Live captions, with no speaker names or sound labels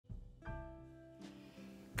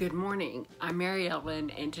Good morning, I'm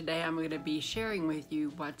MaryEllen, and today I'm going to be sharing with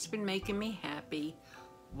you what's been making me happy,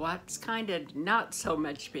 what's kind of not so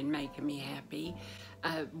much been making me happy.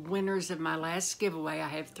 Winners of my last giveaway, I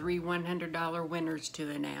have 3 $100 winners to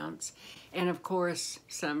announce, and of course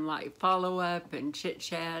some like follow-up and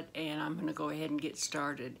chit-chat, and I'm going to go ahead and get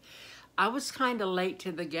started. I was kind of late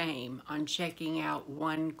to the game on checking out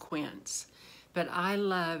one quince, but I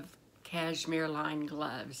love cashmere lined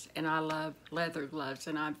gloves, and I love leather gloves,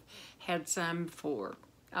 and I've had some for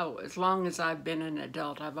as long as I've been an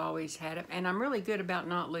adult. I've always had them, and I'm really good about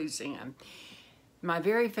not losing them. My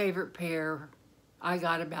very favorite pair I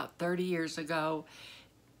got about 30 years ago,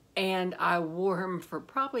 and I wore them for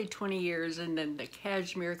probably 20 years, and then the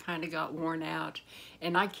cashmere kind of got worn out,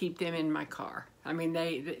 and I keep them in my car. I mean,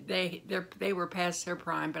 they were past their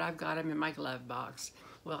prime, but I've got them in my glove box.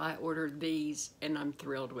 Well, I ordered these, and I'm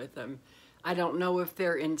thrilled with them. I don't know if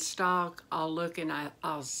they're in stock. I'll look and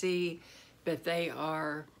I'll see, but they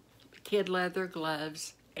are kid leather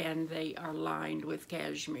gloves, and they are lined with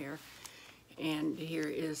cashmere. And here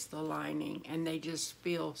is the lining, and they just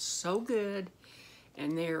feel so good,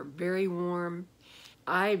 and they're very warm.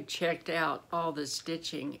 I've checked out all the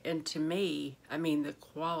stitching, and to me, I mean, the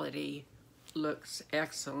quality looks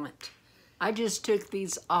excellent. I just took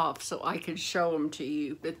these off so I could show them to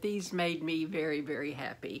you, but these made me very, very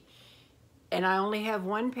happy. And I only have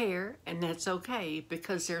one pair, and that's okay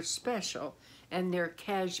because they're special, and they're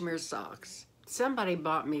cashmere socks. Somebody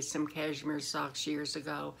bought me some cashmere socks years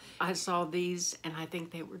ago. I saw these, and I think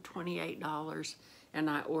they were $28, and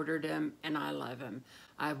I ordered them, and I love them.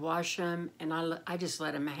 I wash them, and I just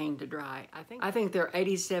let them hang to dry. I think they're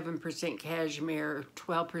 87% cashmere,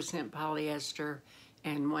 12% polyester,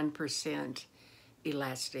 and 1%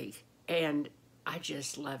 elastic, and I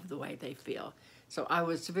just love the way they feel. So I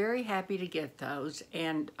was very happy to get those,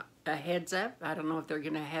 and a heads up, I don't know if they're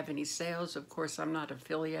going to have any sales. Of course, I'm not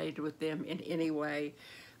affiliated with them in any way.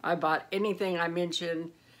 I bought anything I mention,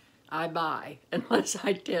 I buy, unless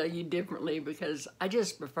I tell you differently, because I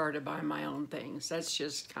just prefer to buy my own things. That's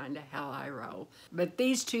just kind of how I roll. But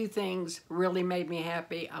these two things really made me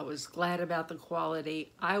happy. I was glad about the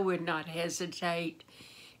quality. I would not hesitate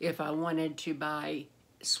if I wanted to buy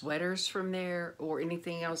sweaters from there or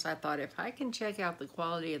anything else. I thought if I can check out the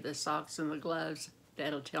quality of the socks and the gloves,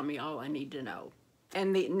 that'll tell me all I need to know.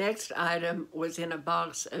 And the next item was in a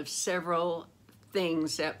box of several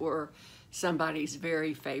things that were somebody's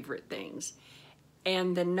very favorite things.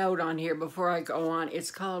 And the note on here before I go on, it's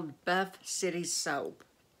called Buff City Soap,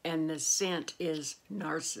 and the scent is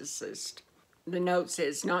Narcissist. The note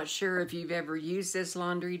says, not sure if you've ever used this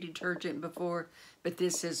laundry detergent before, but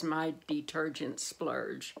this is my detergent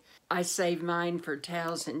splurge. I save mine for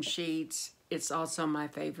towels and sheets. It's also my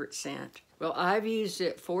favorite scent. Well, I've used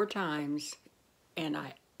it 4 times, and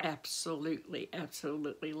I absolutely,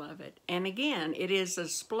 absolutely love it. And again, it is a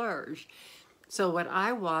splurge. So what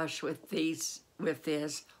I wash with this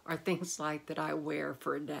are things like that I wear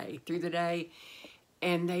for a day, through the day,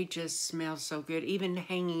 and they just smell so good. Even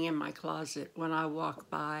hanging in my closet, when I walk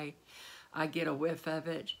by, I get a whiff of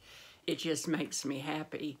it. It just makes me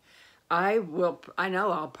happy. I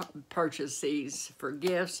know I'll purchase these for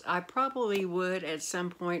gifts. I probably would at some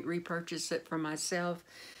point repurchase it for myself.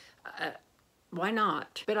 Why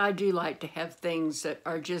not? But I do like to have things that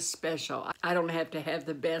are just special. I don't have to have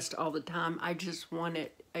the best all the time. I just want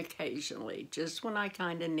it occasionally, just when I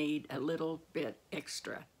kind of need a little bit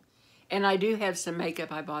extra. And I do have some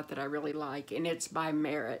makeup I bought that I really like, and it's by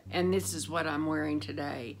Merit. And this is what I'm wearing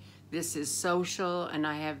today. This is Social, and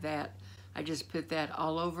I have that. I just put that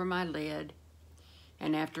all over my lid.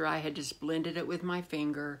 And after I had just blended it with my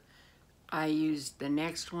finger, I used the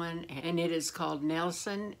next one, and it is called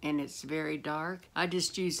Nelson, and it's very dark. I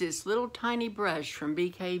just used this little tiny brush from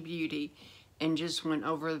BK Beauty and just went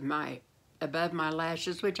over above my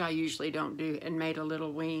lashes, which I usually don't do, and made a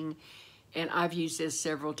little wing. And I've used this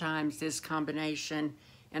several times, this combination,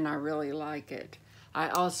 and I really like it. I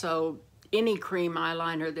also, any cream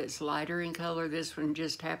eyeliner that's lighter in color, this one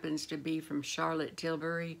just happens to be from Charlotte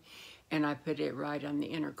Tilbury, and I put it right on the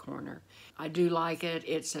inner corner. I do like it.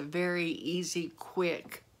 It's a very easy,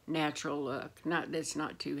 quick, natural look. That's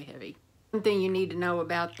not too heavy. One thing you need to know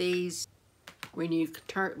about these, when you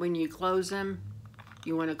close them,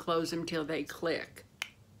 you want to close them till they click,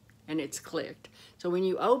 and it's clicked. So when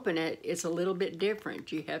you open it, it's a little bit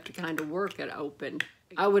different. You have to kind of work it open.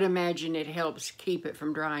 I would imagine it helps keep it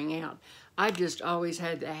from drying out. I've just always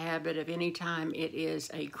had the habit of anytime it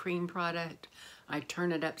is a cream product, I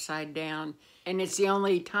turn it upside down, and it's the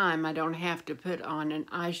only time I don't have to put on an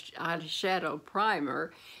eyeshadow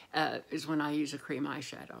primer is when I use a cream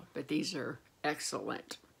eyeshadow. But these are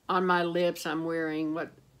excellent. On my lips, I'm wearing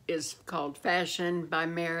what is called Fashion by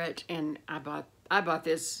Merit, and I bought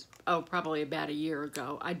this, oh, probably about a year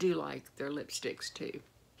ago. I do like their lipsticks too.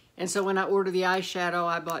 And so when I ordered the eyeshadow,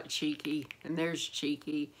 I bought Cheeky, and there's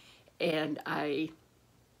Cheeky, and I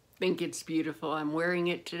think it's beautiful. I'm wearing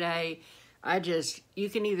it today. You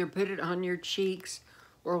can either put it on your cheeks,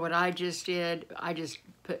 or what I just did, I just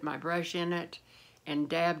put my brush in it and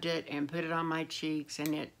dabbed it and put it on my cheeks,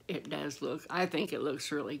 and it does look, I think it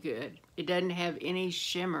looks really good. It doesn't have any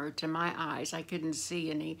shimmer to my eyes. I couldn't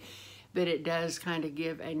see any, but it does kind of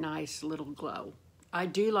give a nice little glow. I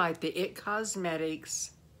do like the IT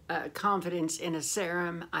Cosmetics Confidence in a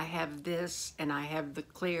Serum. I have this and I have the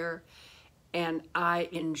clear, and I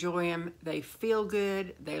enjoy them. They feel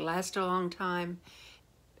good. They last a long time.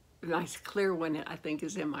 The nice clear one I think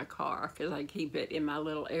is in my car because I keep it in my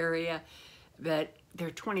little area. But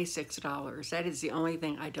they're $26. That is the only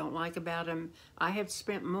thing I don't like about them. I have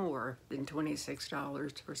spent more than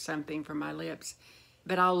 $26 for something for my lips.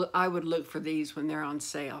 But I would look for these when they're on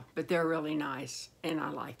sale. But they're really nice, and I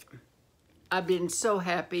like them. I've been so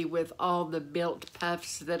happy with all the Built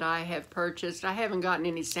Puffs that I have purchased. I haven't gotten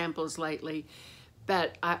any samples lately,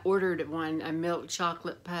 but I ordered one, a milk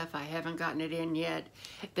chocolate puff. I haven't gotten it in yet.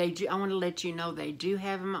 I want to let you know they do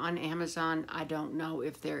have them on Amazon. I don't know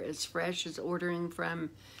if they're as fresh as ordering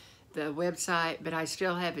from the website, but I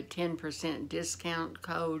still have a 10% discount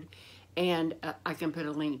code, and I can put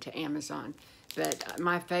a link to Amazon. But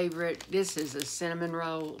my favorite, this is a cinnamon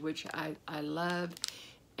roll, which I love.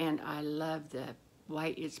 And I love the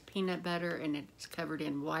white, it's peanut butter and it's covered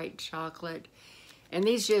in white chocolate. And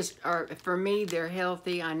these just are, for me, they're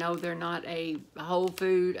healthy. I know they're not a whole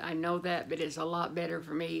food, I know that, but it's a lot better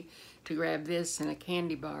for me to grab this than a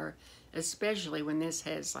candy bar, especially when this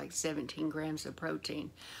has like 17 grams of protein.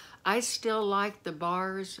 I still like the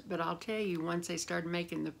bars, but I'll tell you, once they started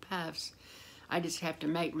making the puffs, I just have to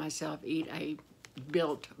make myself eat a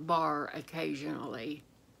Built bar occasionally,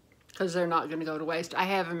 because they're not going to go to waste. I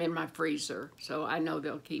have them in my freezer, so I know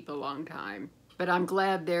they'll keep a long time. But I'm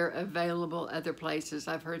glad they're available other places.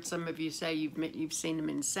 I've heard some of you say you've seen them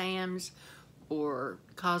in Sam's or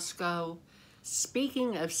Costco.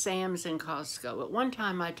 Speaking of Sam's and Costco, at one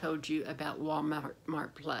time I told you about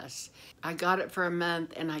Walmart Plus. I got it for a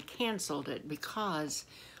month and I canceled it because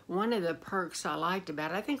one of the perks I liked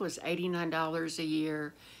about it, I think it was $89 a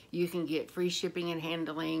year. You can get free shipping and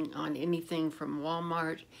handling on anything from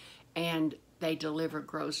Walmart, and they deliver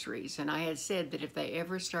groceries. And I had said that if they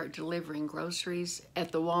ever start delivering groceries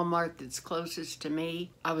at the Walmart that's closest to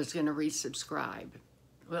me, I was going to resubscribe.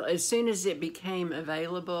 Well, as soon as it became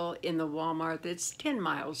available in the Walmart that's 10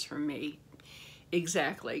 miles from me,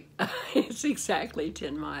 exactly, it's exactly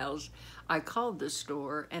 10 miles, I called the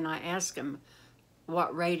store and I asked them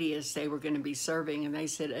what radius they were going to be serving, and they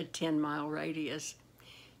said a 10-mile radius.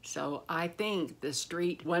 So I think the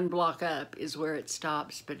street 1 block up is where it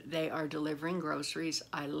stops, but they are delivering groceries.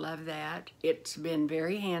 I love that. It's been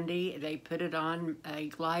very handy. They put it on a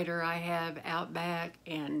glider I have out back,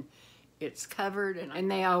 and it's covered, and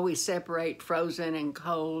they always separate frozen and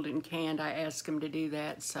cold and canned. I ask them to do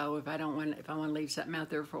that, so if I want to leave something out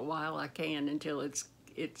there for a while, I can until it's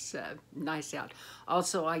nice out.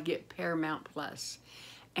 Also, I get Paramount Plus.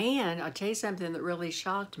 And I'll tell you something that really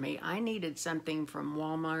shocked me. I needed something from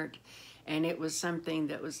Walmart, and it was something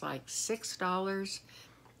that was like $6,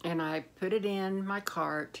 and I put it in my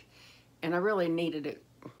cart, and I really needed it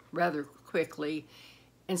rather quickly.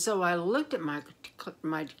 And so I looked at my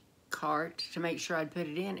cart to make sure I'd put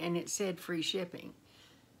it in, and it said free shipping.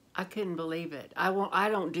 I couldn't believe it. I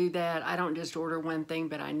don't do that. I don't just order one thing,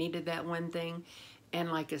 but I needed that one thing, and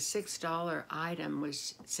like a $6 item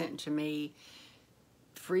was sent to me,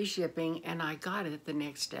 free shipping, and I got it the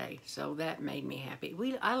next day, so that made me happy.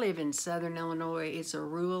 I live in southern Illinois. It's a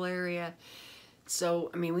rural area,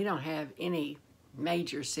 so I mean, we don't have any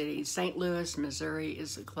major cities. St. Louis, Missouri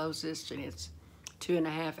is the closest, and it's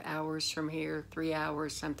 2.5 hours from here, 3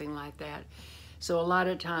 hours, something like that. So a lot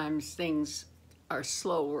of times things are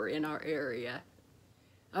slower in our area.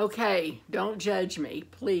 Okay, don't judge me.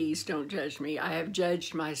 Please don't judge me. I have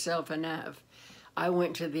judged myself enough. I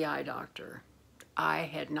went to the eye doctor. I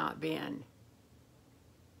had not been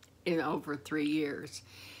in over 3 years.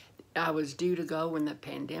 I was due to go when the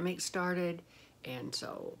pandemic started, and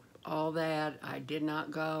so all that, I did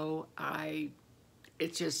not go.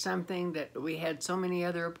 It's just something that we had so many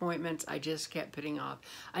other appointments, I just kept putting off.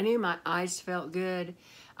 I knew my eyes felt good.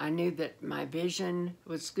 I knew that my vision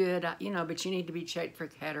was good, but you need to be checked for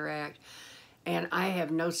cataract. And I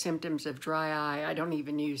have no symptoms of dry eye. I don't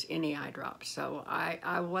even use any eye drops. So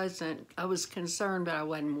I was concerned, but I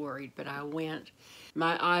wasn't worried. But I went.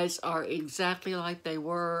 My eyes are exactly like they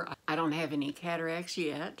were. I don't have any cataracts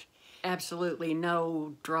yet. Absolutely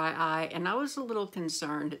no dry eye. And I was a little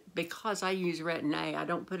concerned because I use Retin-A. I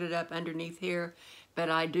don't put it up underneath here, but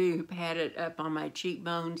I do pat it up on my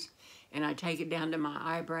cheekbones and I take it down to my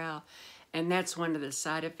eyebrow. And that's one of the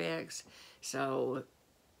side effects. So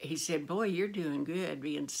he said, boy, you're doing good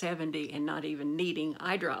being 70 and not even needing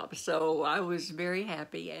eye drops. So I was very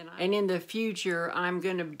happy. And in the future, I'm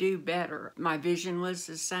going to do better. My vision was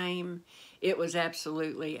the same. It was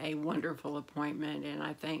absolutely a wonderful appointment, and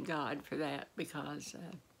I thank God for that because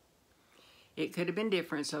it could have been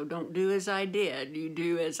different. So don't do as I did. You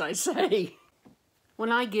do as I say.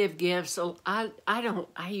 When I give gifts, I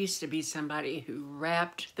used to be somebody who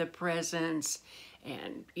wrapped the presents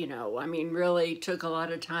and, you know, I mean, really took a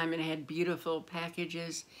lot of time and had beautiful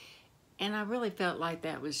packages. And I really felt like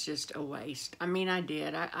that was just a waste. I mean, I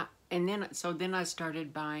did. Then I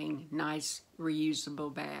started buying nice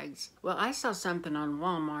reusable bags. Well, I saw something on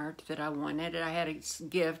Walmart that I wanted. I had a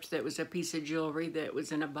gift that was a piece of jewelry that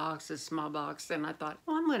was in a box, a small box, and I thought,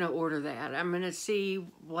 well, I'm going to order that. I'm going to see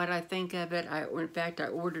what I think of it. In fact, I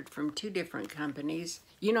ordered from 2 different companies.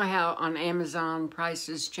 You know how on Amazon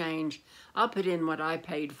prices change? I'll put in what I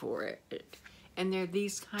paid for it. And they're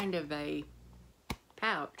these kind of a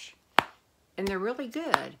pouch. And they're really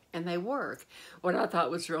good, and they work. What I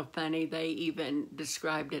thought was real funny, they even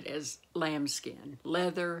described it as lambskin.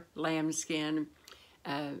 Leather, lambskin,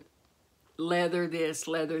 leather this,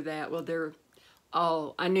 leather that. Well, they're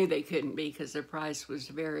all, I knew they couldn't be because the price was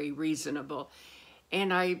very reasonable.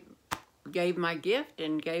 And I gave my gift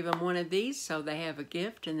and gave them one of these, so they have a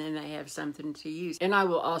gift, and then they have something to use. And I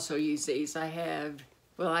will also use these. I have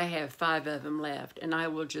 5 of them left, and I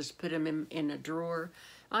will just put them in a drawer.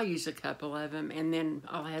 I'll use a couple of them, and then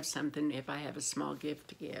I'll have something if I have a small gift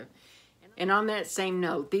to give. And on that same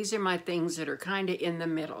note, these are my things that are kind of in the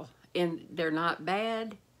middle. And they're not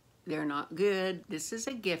bad, they're not good. This is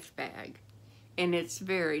a gift bag, and it's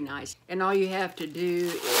very nice. And all you have to do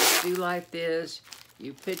is do like this.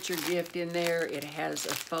 You put your gift in there. It has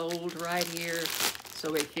a fold right here,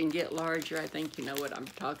 so it can get larger. I think you know what I'm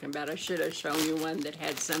talking about. I should have shown you one that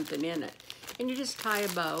had something in it. And you just tie a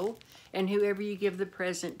bow. And whoever you give the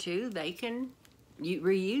present to, they can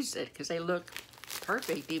reuse it because they look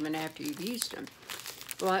perfect even after you've used them.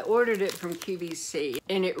 Well, I ordered it from QVC,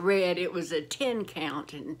 and it read it was a 10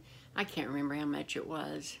 count, and I can't remember how much it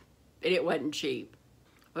was. But it wasn't cheap.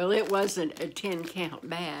 Well, it wasn't a 10 count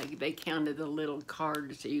bag. They counted the little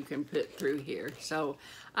cards that you can put through here. So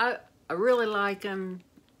I really like them,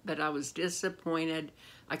 but I was disappointed.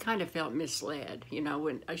 I kind of felt misled. You know,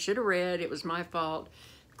 when I should have read, it was my fault.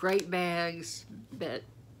 Great bags,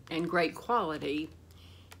 and great quality,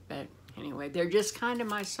 but anyway, they're just kind of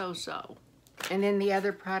my so-so. And then the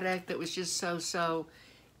other product that was just so-so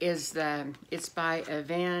is it's by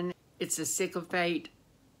Aven. It's a Cicaphate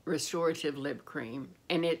Restorative Lip Cream,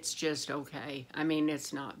 and it's just okay. I mean,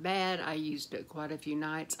 it's not bad. I used it quite a few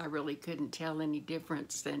nights. I really couldn't tell any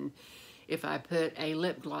difference than if I put a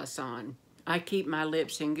lip gloss on. I keep my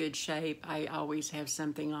lips in good shape. I always have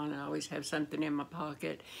something on. I always have something in my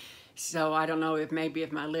pocket. So I don't know if maybe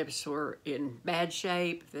if my lips were in bad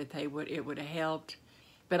shape that it would have helped,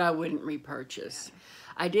 but I wouldn't repurchase.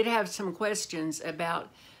 I did have some questions about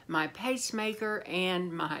my pacemaker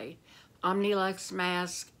and my Omnilux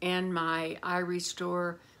mask and my eye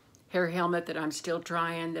restore hair helmet that I'm still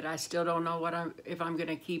trying, that I still don't know if I'm going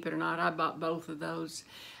to keep it or not. I bought both of those.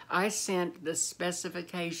 I sent the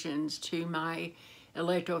specifications to my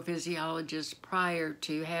electrophysiologist prior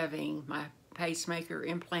to having my pacemaker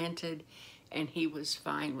implanted, and he was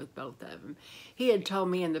fine with both of them. He had told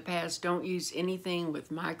me in the past, don't use anything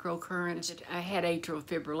with microcurrents. I had atrial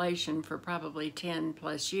fibrillation for probably 10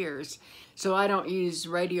 plus years, so I don't use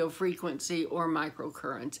radio frequency or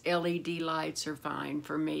microcurrents. LED lights are fine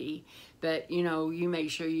for me, but you know, you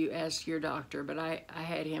make sure you ask your doctor, but I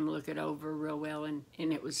had him look it over real well, and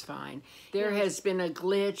it was fine. There has been a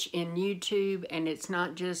glitch in YouTube, and it's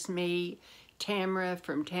not just me. Tamara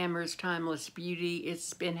from Tamara's Timeless Beauty,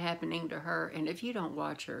 it's been happening to her, and if you don't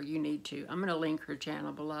watch her, you need to. I'm going to link her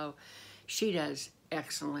channel below. She does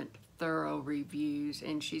excellent, thorough reviews,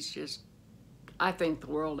 and she's just, I think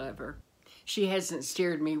the world of her. She hasn't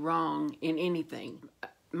steered me wrong in anything.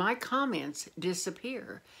 My comments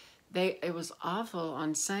disappear. It was awful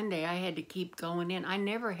on Sunday. I had to keep going in. I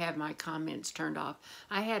never have my comments turned off.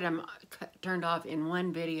 I had them turned off in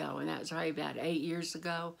one video, and that was probably about 8 years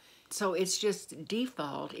ago. So it's just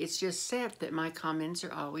default. It's just set that my comments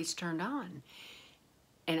are always turned on.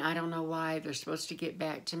 And I don't know why they're supposed to get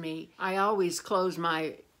back to me. I always close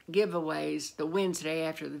my giveaways the Wednesday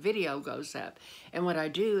after the video goes up. And what I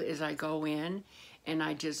do is I go in and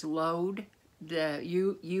I just load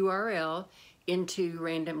the URL into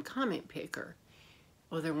Random Comment Picker.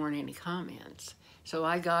 Well, there weren't any comments. So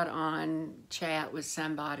I got on chat with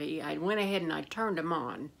somebody. I went ahead and I turned them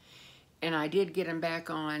on. And I did get them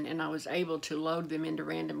back on, and I was able to load them into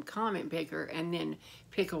Random Comment Picker and then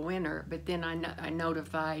pick a winner. But then I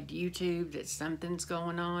notified YouTube that something's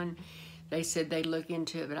going on. They said they'd look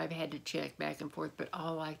into it, but I've had to check back and forth. But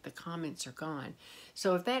all like the comments are gone.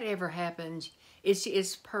 So if that ever happens,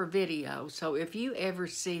 it's per video. So if you ever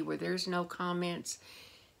see where there's no comments,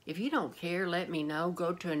 if you don't care, let me know.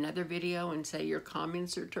 Go to another video and say your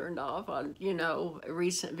comments are turned off on, you know, a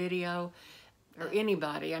recent video. Or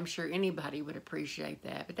anybody, I'm sure anybody would appreciate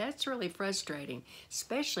that. But that's really frustrating,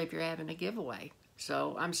 especially if you're having a giveaway.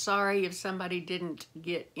 So I'm sorry if somebody didn't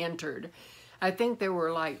get entered. I think there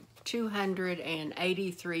were like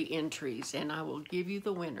 283 entries, and I will give you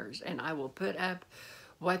the winners, and I will put up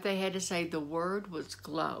what they had to say. The word was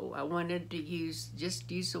glow. I wanted to just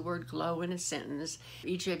use the word glow in a sentence.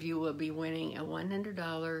 Each of you will be winning a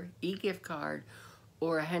 $100 e-gift card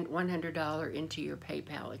or a $100 into your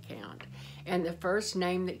PayPal account. And the first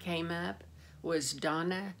name that came up was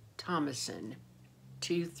Donna Thomason,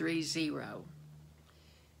 230.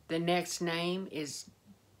 The next name is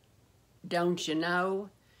Don't You Know,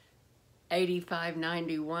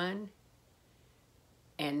 8591.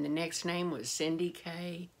 And the next name was Cindy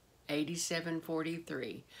K,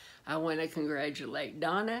 8743. I want to congratulate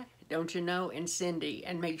Donna, Don't You Know, and Cindy,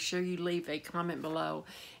 and make sure you leave a comment below,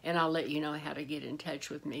 and I'll let you know how to get in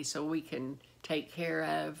touch with me so we can take care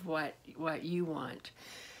of what you want.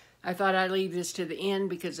 I thought I'd leave this to the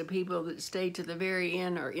end because the people that stay to the very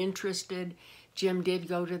end are interested. Jim did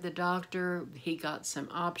go to the doctor. He got some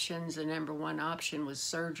options. The number one option was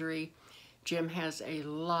surgery. Jim has a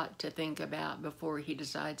lot to think about before he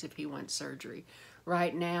decides if he wants surgery.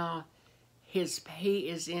 Right now, he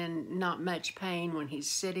is in not much pain when he's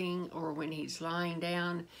sitting or when he's lying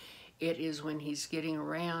down. It is when he's getting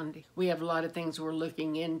around. We have a lot of things we're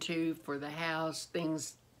looking into for the house,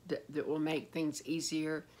 things that will make things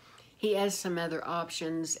easier. He has some other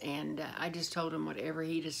options, and I just told him whatever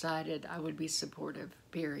he decided, I would be supportive,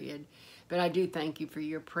 period. But I do thank you for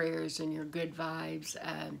your prayers and your good vibes.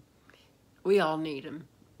 We all need them.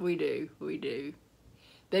 We do. We do.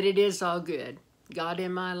 But it is all good. God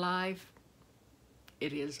in my life,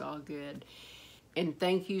 it is all good. And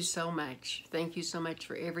thank you so much. Thank you so much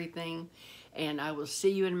for everything. And I will see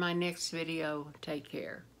you in my next video. Take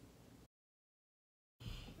care.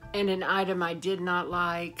 And an item I did not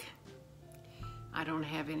like, I don't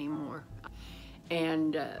have anymore.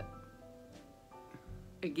 And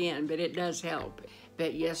again, but it does help.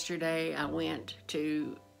 But yesterday I went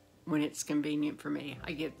to, when it's convenient for me,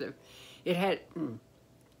 I get the, it had, and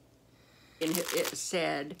it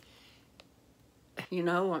said, you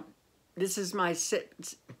know, this is my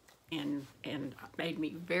sit, and made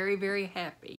me very, very happy.